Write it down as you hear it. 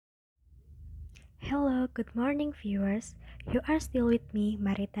Hello, good morning viewers. You are still with me,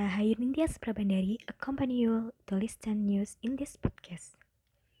 Marita Hayunindya Prabandari, accompany you to listen news in this podcast.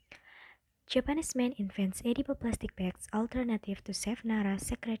 Japanese man invents edible plastic bags alternative to Save Nara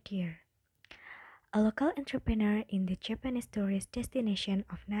sacred deer. A local entrepreneur in the Japanese tourist destination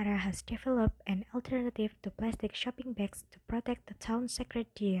of Nara has developed an alternative to plastic shopping bags to protect the town's sacred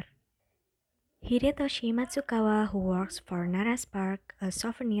deer. Hidetoshi Matsukawa, who works for Nara's Park, a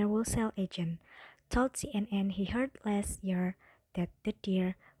souvenir wholesale agent, told CNN he heard last year that the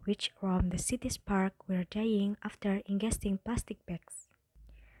deer, which roam the city's park, were dying after ingesting plastic bags.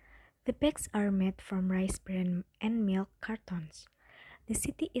 The bags are made from rice bran and milk cartons. The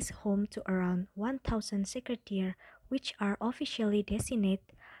city is home to around 1,000 sacred deer, which are officially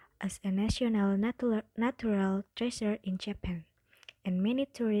designated as a national natural treasure in Japan, and many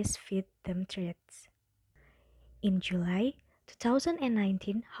tourists feed them treats. In July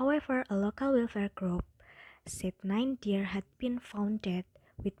 2019, however, a local welfare group said 9 deer had been found dead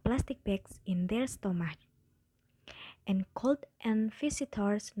with plastic bags in their stomach and called on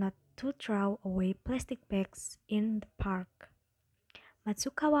visitors not to throw away plastic bags in the park.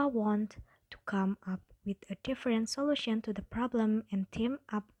 Matsukawa wanted to come up with a different solution to the problem and teamed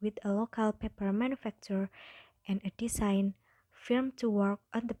up with a local paper manufacturer and a design firm to work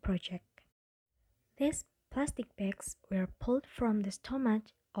on the project. These plastic bags were pulled from the stomach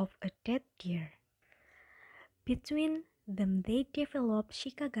of a dead deer. Between them they developed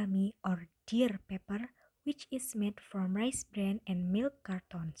shikagami or deer pepper, which is made from rice bran and milk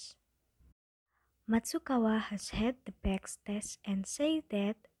cartons. Matsukawa has had the bags tested and said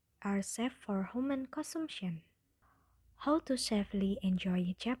that are safe for human consumption. How to safely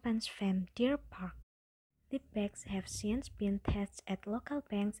enjoy Japan's famed deer park? The bags have since been tested at local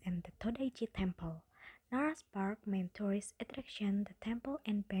banks and the Todaiji Temple. Nara's park main tourist attraction, the temple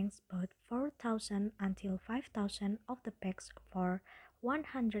and banks bought 4,000 until 5,000 of the bags for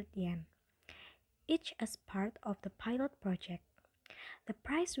 100 yen, each as part of the pilot project. The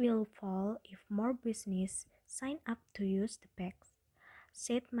price will fall if more business sign up to use the bags,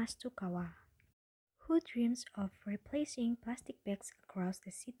 said Matsukawa, who dreams of replacing plastic bags across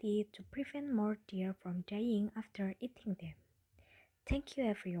the city to prevent more deer from dying after eating them. Thank you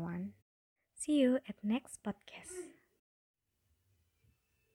everyone. See you at next podcast.